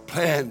your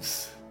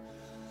plans.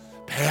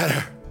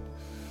 Better.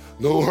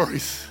 No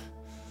worries.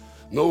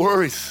 No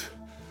worries.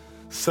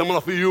 Some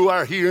of you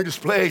are here in this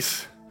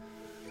place,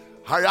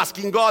 are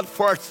asking God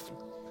for a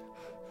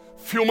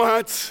few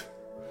months,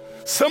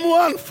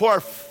 someone for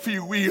a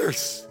few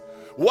years.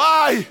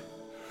 Why?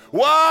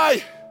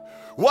 Why?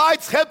 Why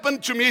it's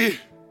happened to me?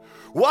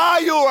 Why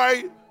you are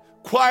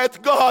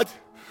quiet, God?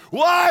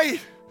 Why?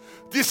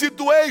 This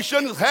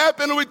situation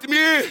happened with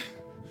me.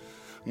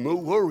 No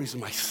worries,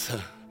 my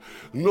son.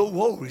 No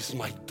worries,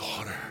 my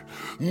daughter.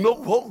 No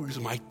worries,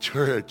 my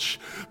church.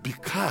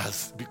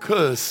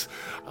 Because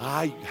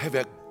I have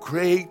a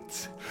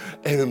great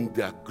and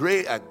a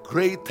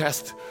great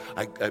test.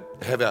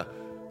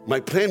 My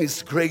plan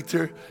is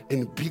greater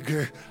and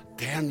bigger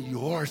than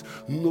yours.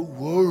 No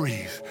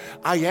worries.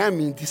 I am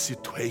in this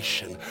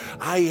situation.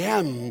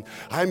 I'm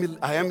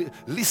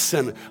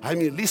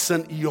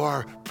listen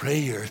your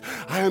prayers.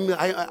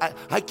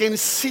 I can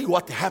see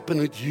what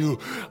happened with you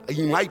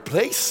in my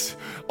place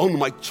on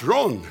my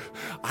throne.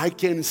 I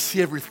can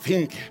see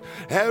everything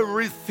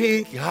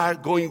are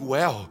going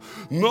well.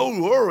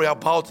 No worry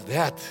about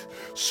that.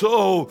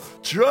 So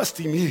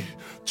trust in me.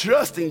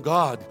 Trust in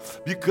God,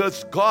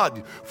 because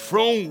God,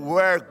 from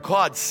where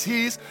God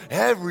sees,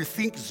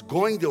 everything is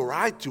going the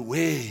right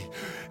way.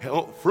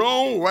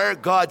 From where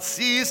God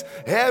sees,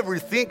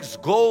 everything is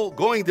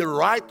going the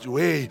right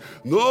way.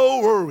 No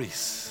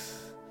worries.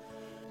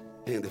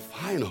 And the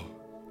final,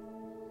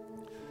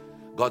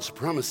 God's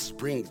promise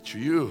brings to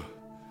you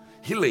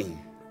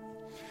healing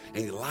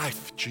and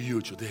life to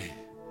you today.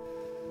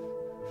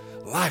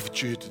 Life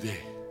to you today.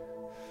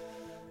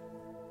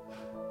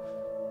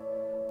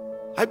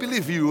 I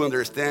believe you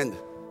understand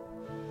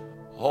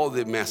all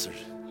the message.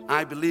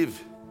 I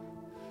believe.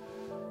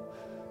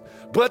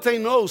 But I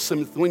know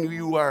something when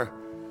you are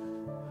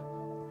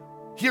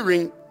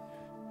hearing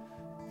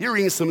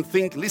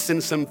something, listening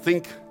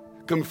something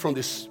coming from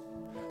the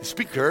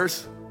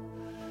speakers,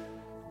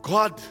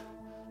 God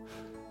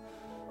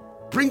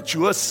bring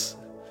to us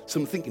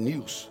something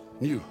new.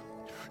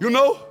 You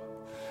know,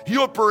 He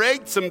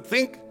operates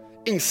something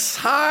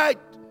inside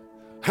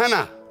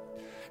Hannah.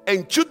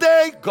 And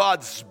today,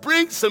 God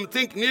brings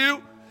something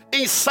new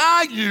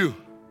inside you.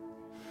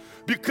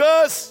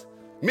 Because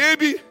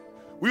maybe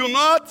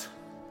God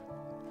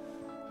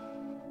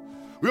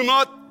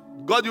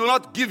will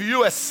not give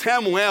you a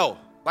Samuel,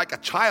 like a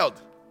child.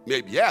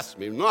 Maybe yes,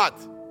 maybe not.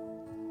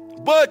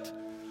 But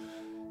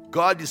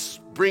God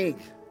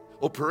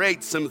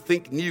operates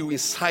something new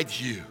inside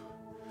you.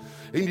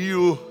 And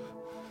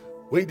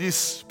when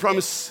this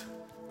promise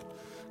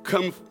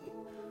come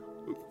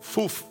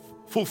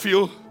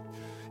fulfill,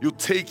 you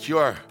take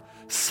your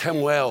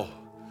Samuel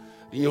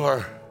in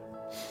your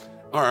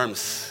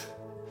arms.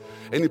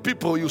 And the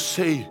people, you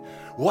say,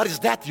 what is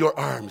that, your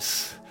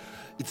arms?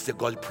 It's the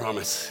God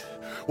promise.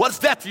 What's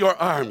that, your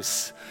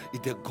arms?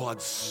 It's the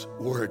God's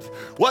word.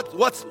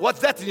 What's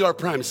that in your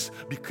promise?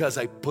 Because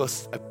I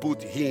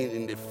put Him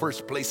in the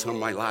first place in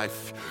my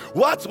life.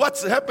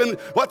 What's happened?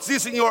 What's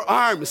this in your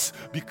arms?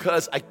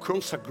 Because I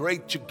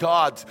consecrate to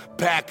God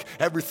back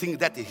everything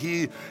that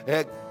He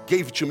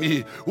gave to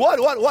me. What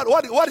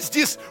is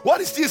this?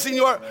 What is this in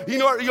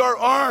your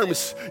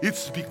arms?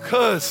 It's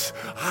because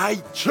I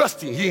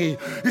trust in Him.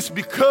 It's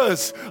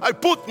because I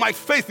put my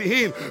faith in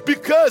Him.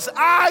 Because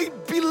I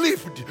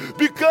believed.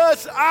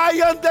 Because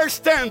I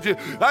understood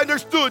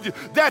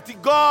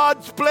that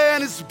God's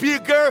plan is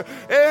bigger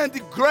and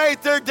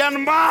greater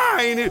than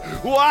mine.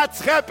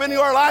 What's happened in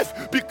your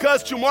life?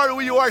 Because tomorrow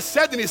you are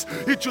sadness,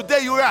 and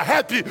today you are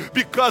happy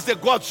because the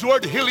God's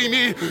word healing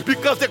me.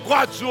 Because the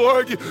God's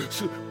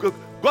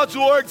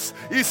word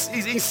is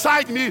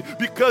inside me,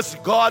 because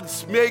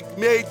God's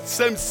made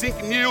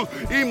something new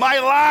in my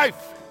life.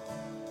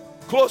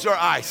 Close your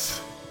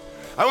eyes.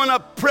 I want to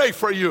pray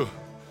for you.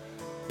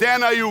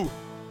 Then I will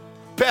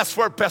pass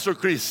for Pastor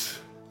Chris.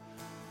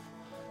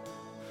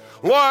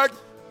 Lord,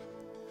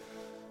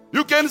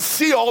 you can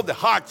see all the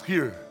hearts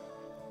here.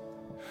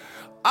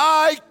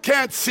 I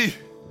can't see.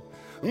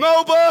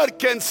 Nobody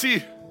can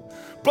see.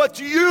 But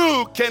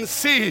you can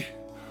see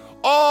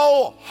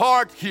all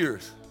heart here.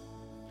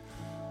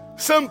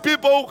 Some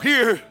people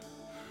here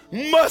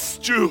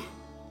must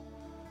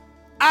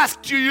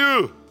ask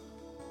you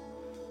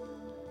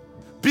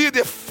be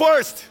the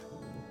first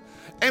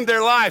in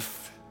their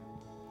life.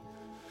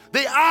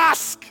 They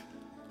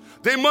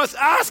must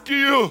ask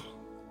you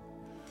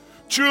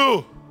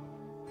to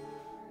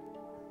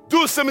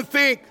do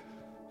something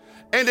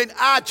and an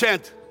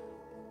agent.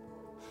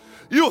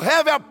 You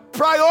have a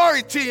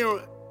priority in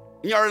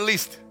your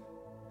list.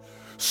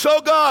 So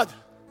God,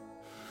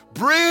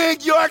 bring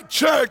your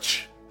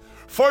church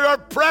for your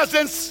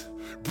presence.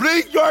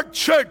 Bring your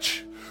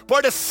church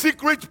for the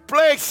secret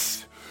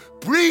place.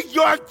 Bring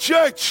your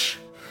church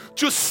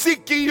to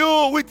seek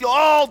you with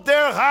all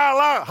their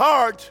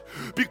heart,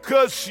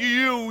 because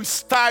you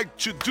start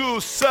to do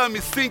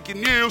something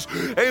new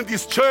in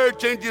this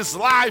church and this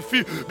life,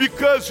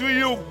 because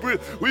you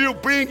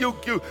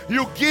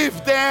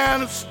give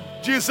them,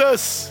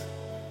 Jesus,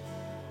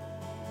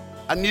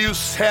 a new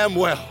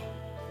Samuel,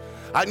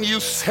 a new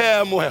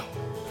Samuel,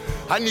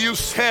 a new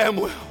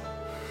Samuel.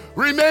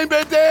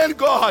 Remember then,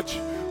 God,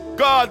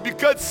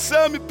 because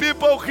some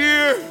people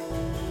here,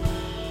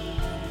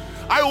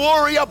 I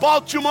worry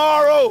about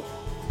tomorrow.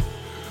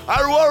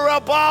 I worry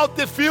about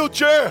the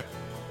future.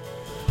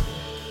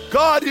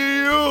 God,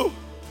 you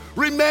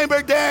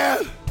remember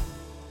that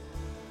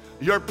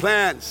your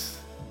plans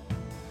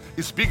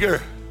is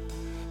bigger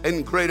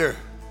and greater,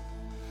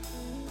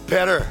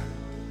 better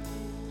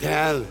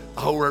than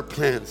our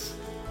plans.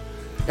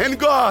 And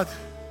God,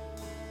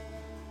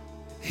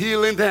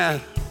 healing that,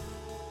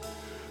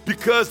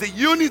 because the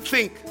unique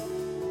thing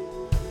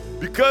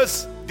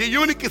Because the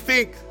unique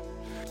thing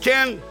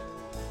can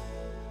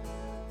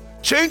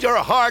change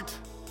our heart,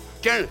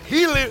 can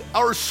heal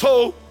our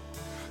soul,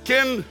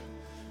 can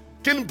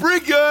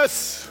bring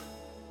us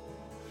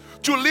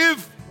to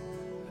live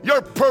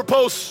your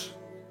purpose,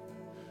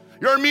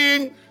 your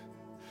meaning.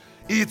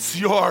 It's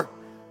your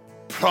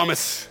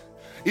promise.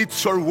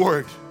 It's your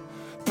word.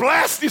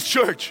 Bless this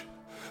church.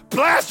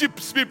 Bless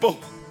these people.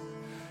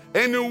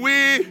 And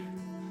we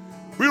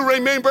will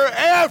remember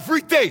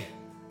every day,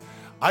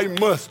 I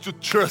must to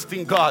trust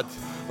in God,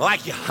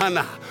 like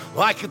Hannah,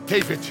 like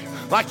David,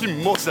 like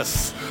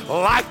Moses,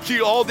 like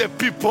all the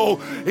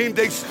people in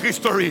this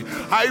history.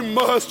 I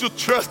must to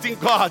trust in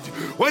God.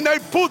 When I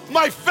put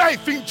my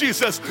faith in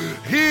Jesus,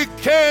 He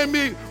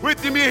came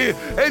with me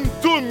and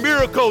do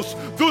miracles,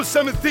 do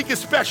something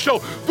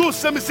special, do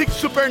something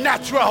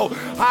supernatural.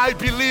 I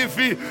believe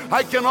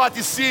I cannot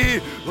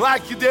see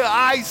like the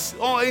eyes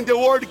in the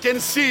world can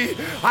see.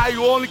 I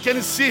only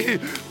can see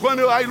when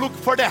I look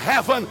for the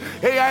heaven,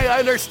 and I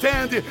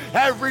understand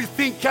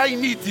everything I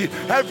need,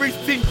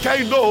 everything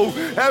I know,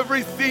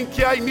 everything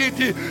I need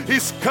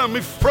is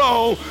coming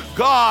from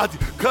God,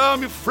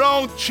 coming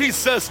from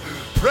Jesus.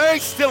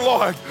 Praise the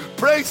Lord,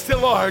 praise the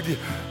Lord.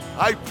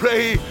 I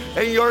pray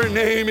in your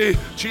name,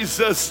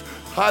 Jesus.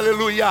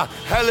 Hallelujah,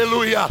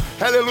 hallelujah,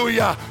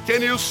 hallelujah.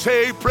 Can you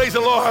say praise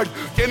the Lord?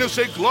 Can you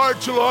say glory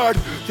to Lord?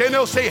 Can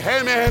you say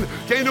amen?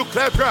 Can you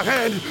clap your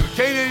hand?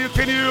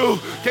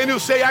 Can you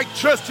say I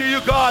trust you,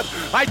 God?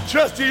 I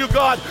trust you,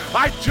 God.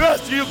 I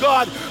trust you,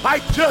 God. I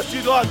trust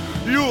you, God.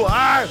 You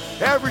are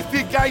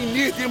everything I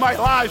need in my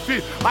life.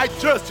 I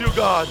trust you,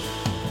 God.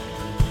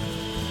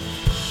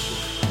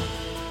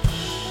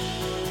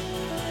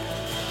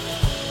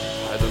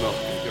 I don't know.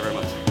 Thank you very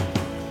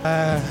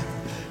much.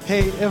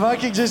 Hey, if I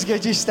could just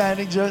get you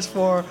standing just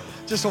for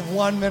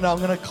 1 minute, I'm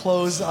going to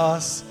close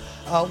us.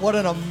 What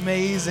an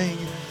amazing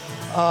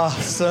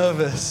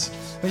service.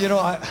 You know,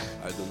 I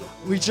don't know.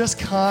 we just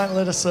can't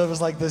let a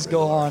service like this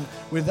go on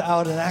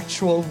without an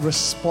actual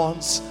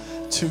response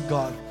to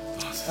God.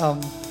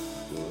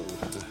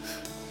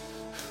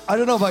 I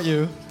don't know about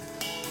you,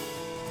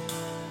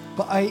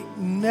 but I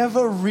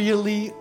never really